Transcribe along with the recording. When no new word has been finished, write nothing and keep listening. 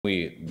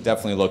We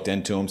definitely looked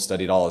into him,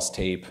 studied all his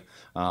tape,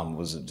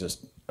 was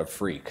just a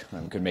freak.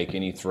 Could make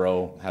any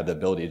throw, had the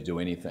ability to do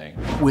anything.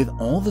 With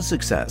all the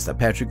success that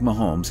Patrick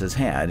Mahomes has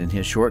had in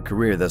his short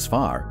career thus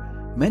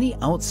far, many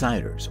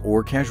outsiders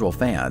or casual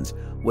fans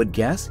would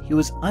guess he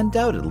was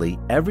undoubtedly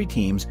every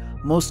team's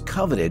most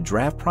coveted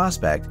draft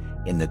prospect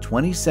in the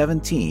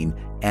 2017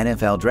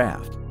 NFL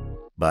Draft.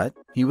 But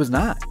he was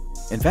not.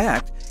 In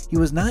fact, he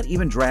was not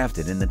even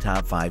drafted in the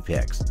top 5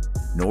 picks,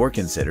 nor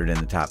considered in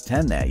the top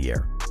 10 that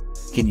year.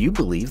 Can you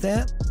believe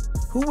that?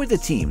 Who were the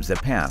teams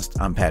that passed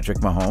on Patrick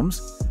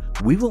Mahomes?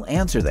 We will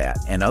answer that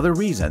and other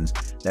reasons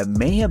that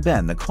may have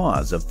been the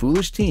cause of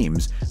foolish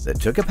teams that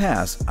took a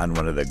pass on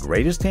one of the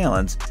greatest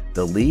talents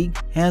the league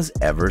has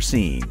ever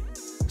seen.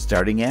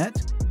 Starting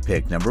at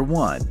pick number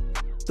 1.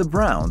 The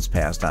Browns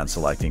passed on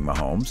selecting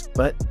Mahomes,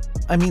 but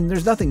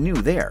there's nothing new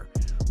there.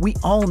 We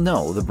all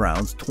know the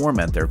Browns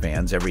torment their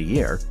fans every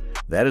year.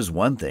 That is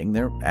one thing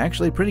they're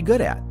actually pretty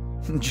good at.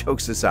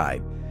 Jokes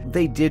aside,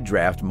 they did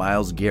draft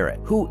Myles Garrett,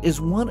 who is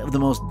one of the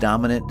most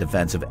dominant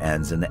defensive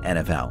ends in the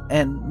NFL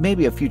and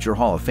maybe a future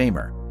Hall of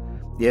Famer.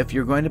 If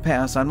you're going to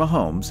pass on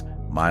Mahomes,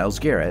 Myles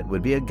Garrett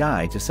would be a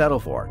guy to settle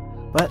for.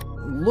 But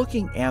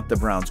looking at the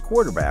Browns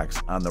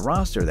quarterbacks on the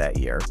roster that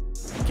year,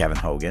 Kevin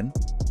Hogan,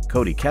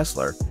 Cody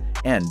Kessler,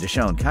 and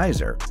Deshaun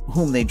Kaiser,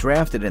 whom they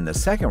drafted in the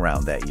second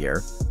round that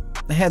year,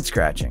 head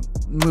scratching.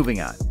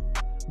 Moving on.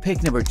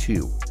 Pick number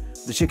 2.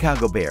 The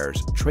Chicago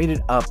Bears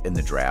traded up in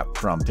the draft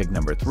from pick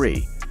number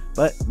 3,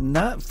 but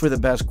not for the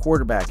best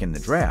quarterback in the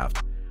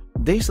draft.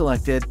 They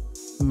selected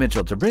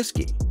Mitchell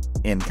Trubisky.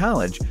 In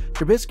college,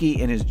 Trubisky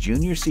in his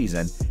junior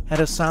season had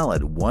a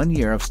solid 1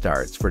 year of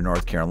starts for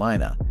North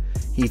Carolina.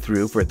 He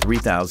threw for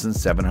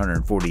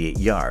 3,748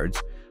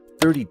 yards,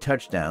 30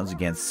 touchdowns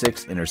against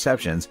 6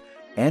 interceptions,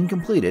 and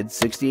completed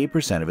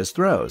 68% of his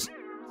throws.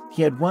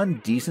 He had one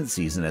decent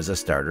season as a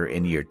starter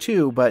in year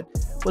 2, but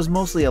was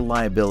mostly a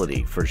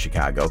liability for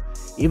Chicago,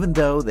 even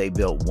though they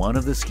built one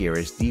of the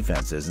scariest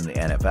defenses in the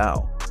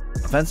NFL.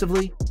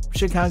 Offensively,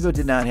 Chicago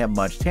did not have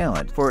much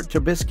talent for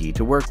Trubisky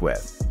to work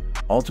with.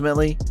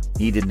 Ultimately,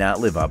 he did not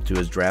live up to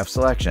his draft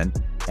selection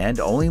and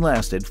only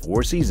lasted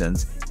 4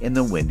 seasons in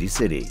the Windy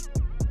City.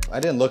 I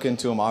didn't look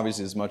into him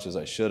obviously as much as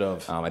I should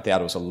have. I thought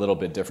it was a little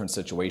bit different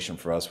situation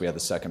for us. We had the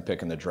second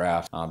pick in the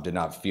draft. Did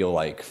not feel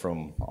like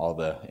from all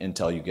the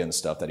intel you get and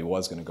stuff that he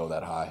was going to go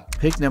that high.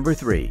 Pick number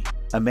 3.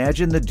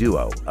 Imagine the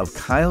duo of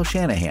Kyle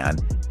Shanahan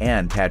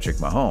and Patrick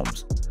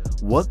Mahomes.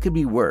 What could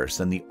be worse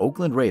than the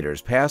Oakland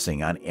Raiders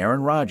passing on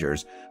Aaron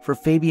Rodgers for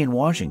Fabian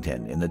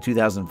Washington in the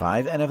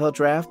 2005 NFL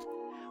Draft?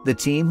 The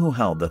team who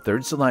held the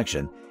 3rd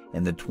selection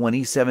in the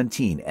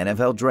 2017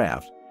 NFL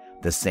Draft,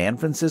 the San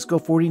Francisco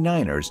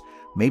 49ers,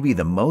 may be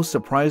the most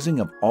surprising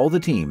of all the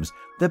teams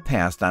that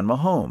passed on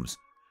Mahomes.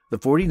 The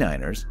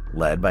 49ers,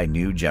 led by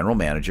new general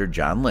manager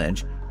John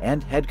Lynch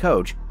and head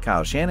coach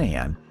Kyle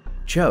Shanahan,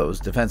 chose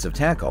defensive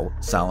tackle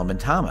Solomon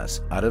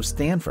Thomas out of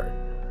Stanford.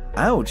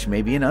 Ouch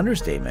may be an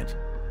understatement.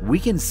 We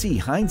can see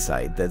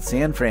hindsight that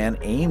San Fran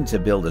aimed to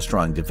build a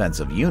strong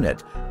defensive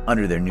unit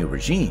under their new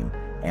regime,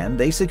 and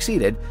they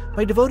succeeded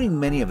by devoting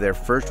many of their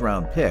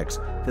first-round picks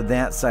to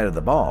that side of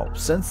the ball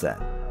since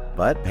then.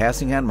 But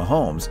passing on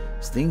Mahomes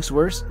stinks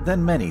worse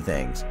than many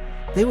things.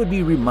 They would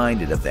be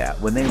reminded of that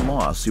when they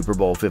lost Super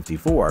Bowl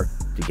 54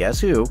 to guess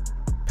who?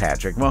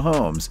 Patrick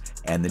Mahomes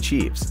and the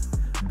Chiefs.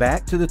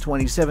 Back to the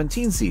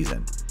 2017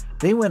 season.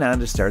 They went on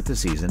to start the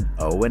season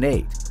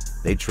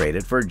 0-8. They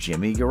traded for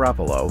Jimmy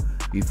Garoppolo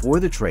before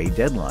the trade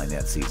deadline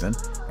that season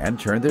and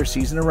turned their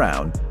season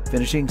around,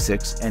 finishing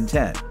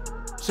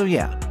 6-10. So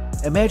yeah,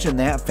 imagine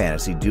that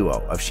fantasy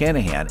duo of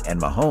Shanahan and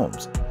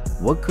Mahomes.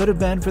 What could have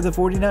been for the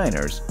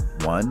 49ers?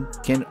 One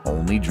can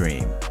only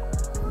dream.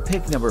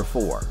 Pick number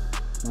 4.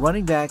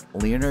 Running back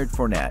Leonard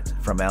Fournette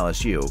from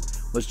LSU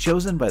was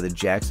chosen by the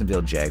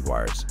Jacksonville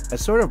Jaguars, a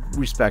sort of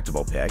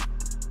respectable pick.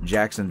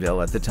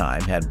 Jacksonville at the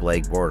time had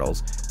Blake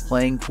Bortles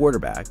playing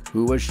quarterback,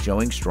 who was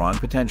showing strong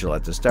potential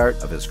at the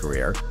start of his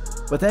career,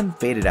 but then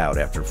faded out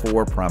after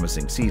 4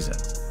 promising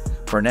seasons.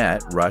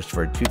 Fournette rushed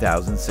for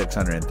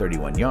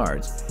 2,631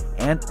 yards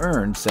and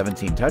earned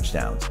 17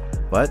 touchdowns,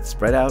 but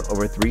spread out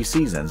over 3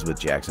 seasons with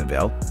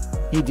Jacksonville.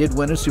 He did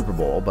win a Super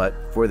Bowl, but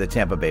for the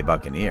Tampa Bay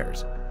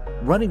Buccaneers.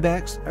 Running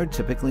backs are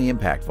typically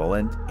impactful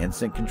and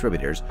instant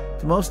contributors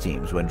to most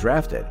teams when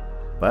drafted,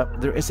 but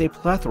there is a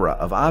plethora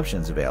of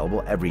options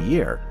available every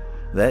year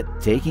that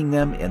taking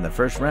them in the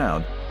first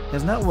round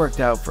has not worked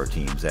out for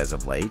teams as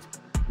of late,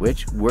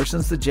 which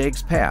worsens the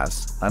Jags'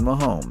 pass on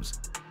Mahomes.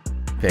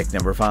 Pick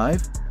number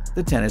 5.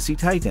 The Tennessee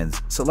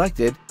Titans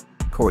selected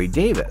Corey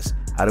Davis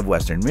out of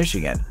Western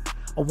Michigan,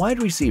 a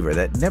wide receiver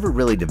that never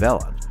really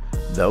developed,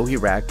 though he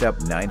racked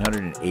up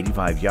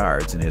 985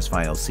 yards in his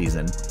final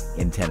season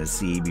in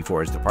Tennessee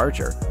before his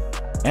departure.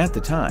 At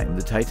the time,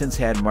 the Titans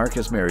had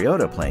Marcus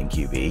Mariota playing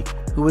QB,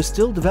 who was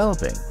still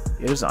developing.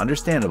 It is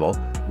understandable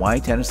why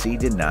Tennessee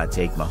did not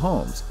take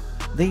Mahomes.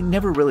 They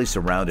never really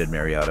surrounded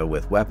Mariota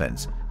with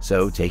weapons,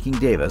 so taking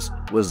Davis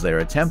was their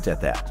attempt at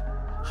that.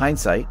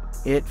 Hindsight,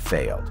 it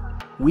failed.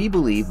 We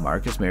believe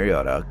Marcus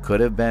Mariota could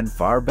have been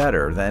far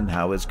better than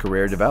how his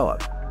career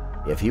developed.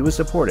 if he was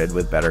supported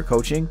with better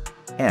coaching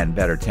and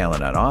better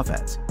talent on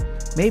offense.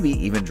 Maybe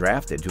even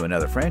drafted to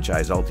another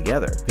franchise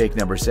altogether. Pick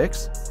number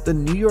 6, the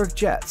New York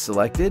Jets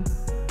selected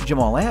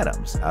Jamal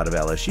Adams out of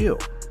LSU.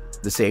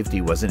 The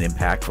safety was an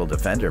impactful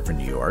defender for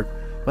New York,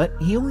 but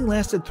he only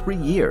lasted 3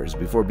 years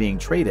before being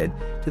traded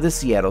to the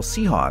Seattle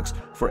Seahawks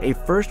for a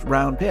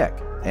first-round pick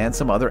and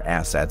some other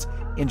assets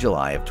in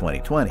July of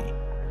 2020.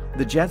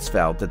 The Jets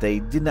felt that they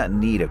did not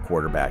need a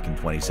quarterback in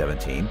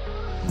 2017.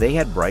 They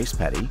had Bryce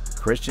Petty,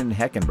 Christian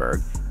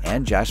Hackenberg,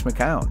 and Josh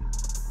McCown.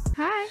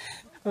 Hi.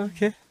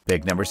 Okay.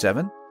 Pick number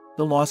 7,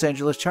 the Los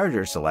Angeles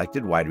Chargers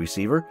selected wide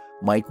receiver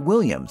Mike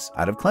Williams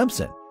out of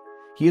Clemson.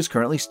 He is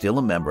currently still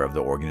a member of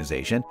the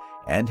organization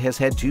and has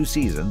had 2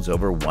 seasons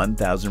over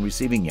 1,000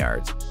 receiving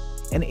yards.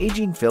 An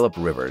aging Phillip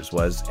Rivers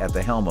was at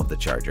the helm of the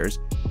Chargers.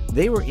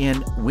 They were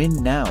in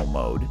win-now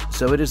mode,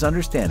 so it is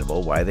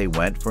understandable why they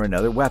went for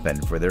another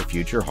weapon for their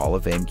future Hall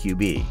of Fame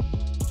QB.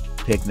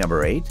 Pick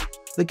number 8,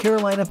 the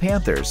Carolina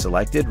Panthers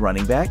selected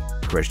running back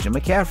Christian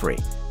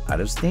McCaffrey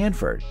out of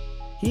Stanford.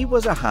 He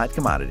was a hot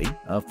commodity,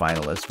 a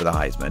finalist for the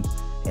Heisman,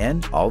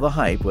 and all the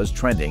hype was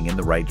trending in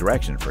the right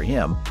direction for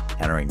him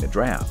entering the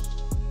draft.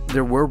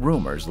 There were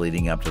rumors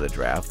leading up to the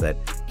draft that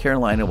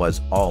Carolina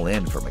was all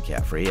in for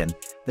McCaffrey, and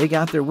they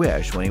got their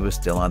wish when he was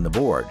still on the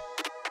board.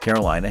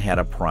 Carolina had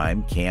a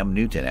prime Cam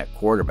Newton at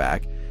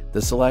quarterback.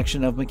 The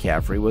selection of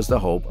McCaffrey was the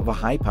hope of a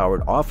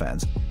high-powered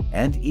offense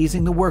and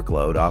easing the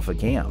workload off of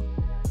Cam.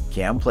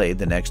 Cam played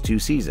the next 2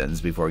 seasons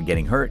before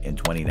getting hurt in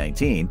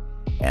 2019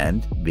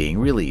 and being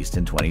released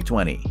in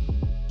 2020.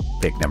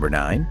 Pick number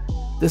 9,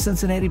 the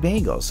Cincinnati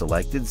Bengals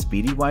selected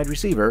speedy wide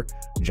receiver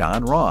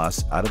John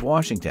Ross out of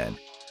Washington.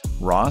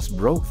 Ross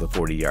broke the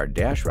 40-yard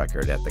dash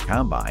record at the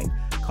Combine,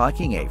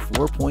 clocking a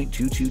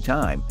 4.22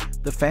 time,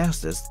 the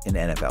fastest in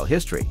NFL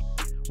history.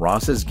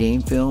 Ross's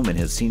game film in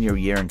his senior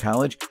year in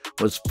college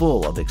was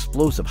full of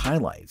explosive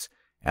highlights.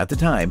 At the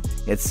time,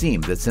 it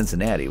seemed that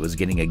Cincinnati was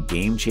getting a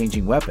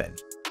game-changing weapon.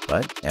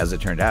 But as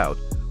it turned out,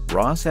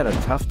 Ross had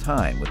a tough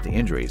time with the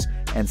injuries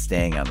and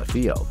staying on the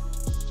field.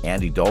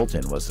 Andy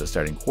Dalton was the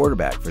starting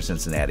quarterback for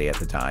Cincinnati at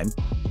the time.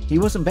 He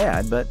wasn't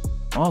bad, but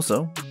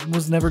also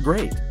was never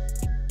great.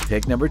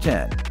 Pick number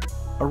 10.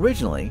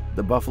 Originally,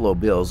 the Buffalo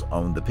Bills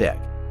owned the pick,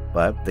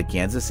 but the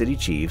Kansas City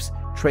Chiefs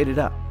traded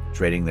up,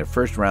 trading their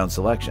first-round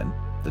selection,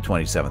 the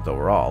 27th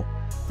overall,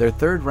 their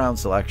third-round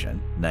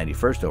selection,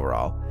 91st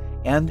overall,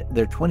 and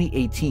their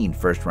 2018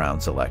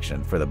 first-round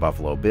selection for the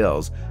Buffalo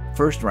Bills'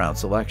 first-round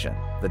selection,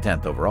 the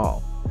 10th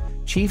overall.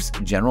 Chiefs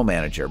general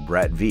manager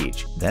Brett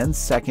Veach, then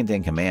second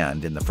in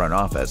command in the front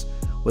office,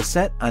 was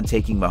set on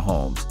taking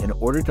Mahomes in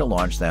order to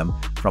launch them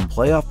from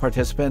playoff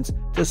participants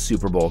to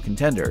Super Bowl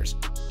contenders.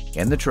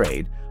 In the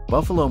trade,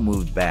 Buffalo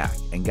moved back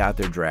and got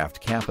their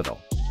draft capital.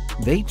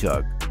 They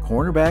took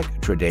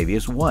cornerback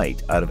Tre'Davious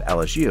White out of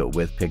LSU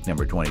with pick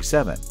number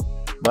 27.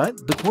 But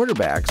the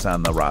quarterbacks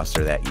on the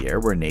roster that year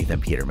were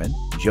Nathan Peterman,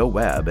 Joe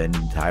Webb, and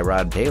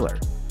Tyrod Taylor.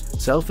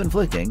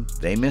 Self-inflicting,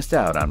 they missed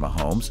out on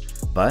Mahomes,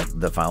 but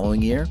the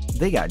following year,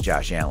 they got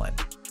Josh Allen.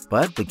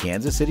 But the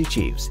Kansas City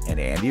Chiefs and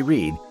Andy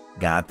Reid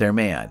got their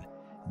man.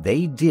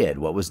 They did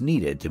what was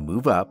needed to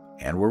move up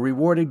and were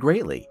rewarded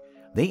greatly.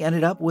 They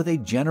ended up with a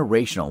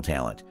generational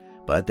talent,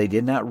 but they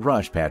did not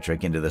rush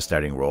Patrick into the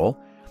starting role.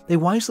 They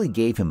wisely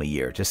gave him a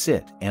year to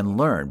sit and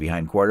learn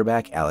behind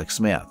quarterback Alex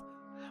Smith.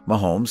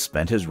 Mahomes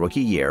spent his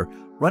rookie year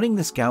running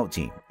the scout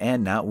team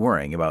and not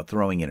worrying about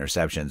throwing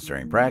interceptions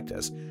during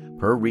practice,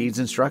 per Reid's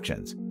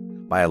instructions.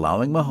 By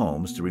allowing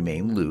Mahomes to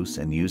remain loose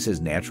and use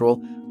his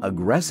natural,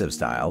 aggressive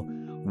style,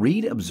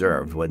 Reid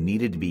observed what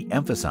needed to be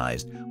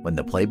emphasized when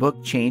the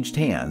playbook changed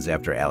hands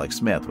after Alex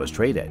Smith was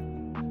traded.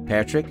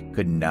 Patrick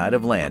could not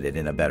have landed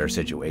in a better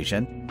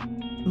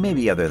situation,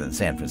 maybe other than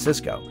San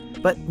Francisco,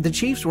 but the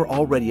Chiefs were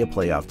already a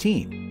playoff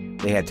team.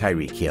 They had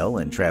Tyreek Hill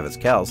and Travis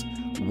Kelce,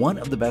 one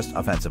of the best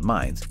offensive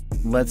minds,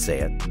 let's say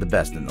it, the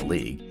best in the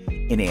league,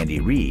 in Andy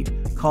Reid,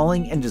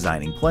 calling and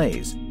designing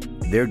plays.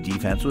 Their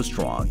defense was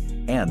strong,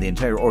 and the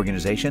entire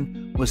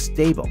organization was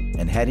stable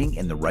and heading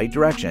in the right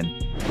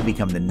direction to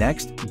become the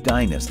next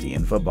dynasty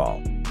in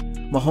football.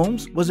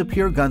 Mahomes was a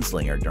pure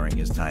gunslinger during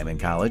his time in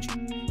college.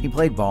 He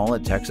played ball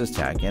at Texas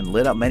Tech and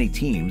lit up many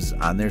teams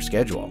on their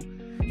schedule.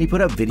 He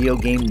put up video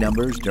game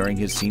numbers during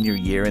his senior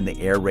year in the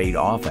air raid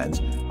offense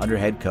under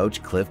head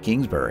coach Cliff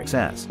Kingsbury.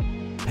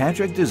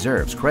 Patrick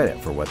deserves credit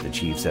for what the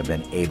Chiefs have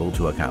been able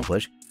to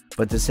accomplish,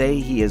 but to say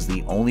he is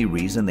the only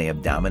reason they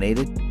have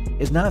dominated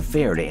is not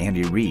fair to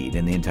Andy Reid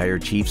and the entire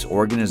Chiefs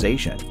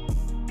organization.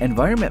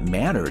 Environment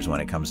matters when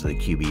it comes to the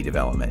QB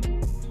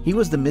development. He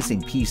was the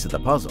missing piece of the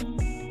puzzle,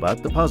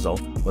 but the puzzle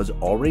was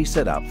already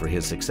set up for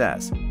his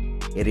success.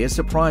 It is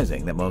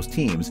surprising that most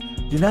teams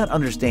do not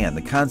understand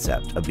the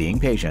concept of being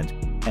patient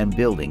and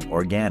building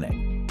organic.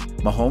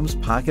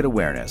 Mahomes' pocket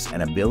awareness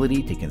and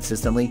ability to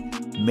consistently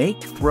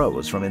make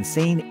throws from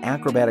insane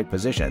acrobatic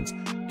positions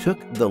took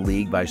the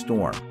league by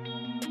storm.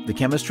 The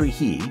chemistry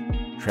he,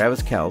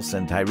 Travis Kelce,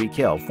 and Tyreek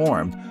Hill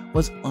formed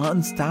was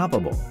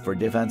unstoppable for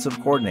defensive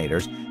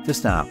coordinators to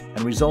stop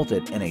and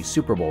resulted in a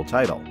Super Bowl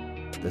title.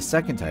 the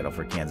second title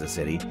for Kansas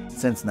City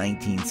since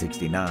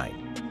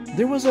 1969.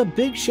 There was a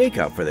big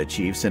shakeup for the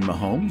Chiefs and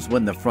Mahomes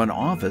when the front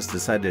office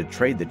decided to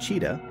trade the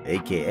Cheetah,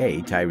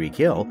 aka Tyreek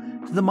Hill,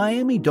 to the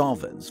Miami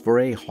Dolphins for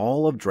a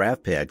haul of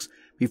draft picks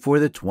before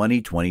the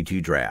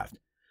 2022 draft.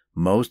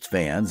 Most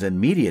fans and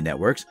media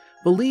networks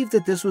believed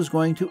that this was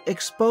going to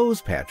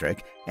expose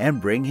Patrick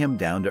and bring him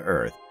down to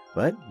earth,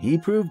 but he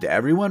proved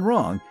everyone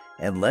wrong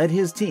and led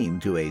his team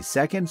to a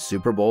second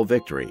Super Bowl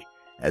victory,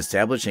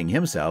 establishing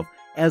himself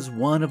as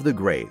one of the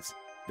greats.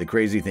 The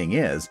crazy thing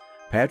is,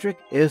 Patrick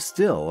is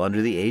still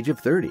under the age of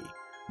 30.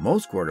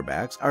 Most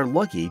quarterbacks are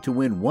lucky to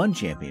win one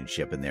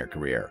championship in their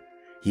career.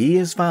 He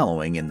is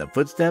following in the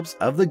footsteps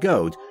of the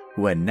GOAT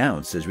who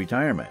announced his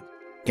retirement.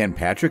 Can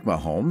Patrick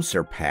Mahomes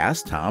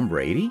surpass Tom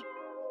Brady?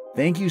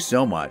 Thank you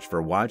so much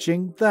for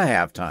watching The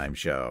Halftime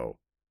Show.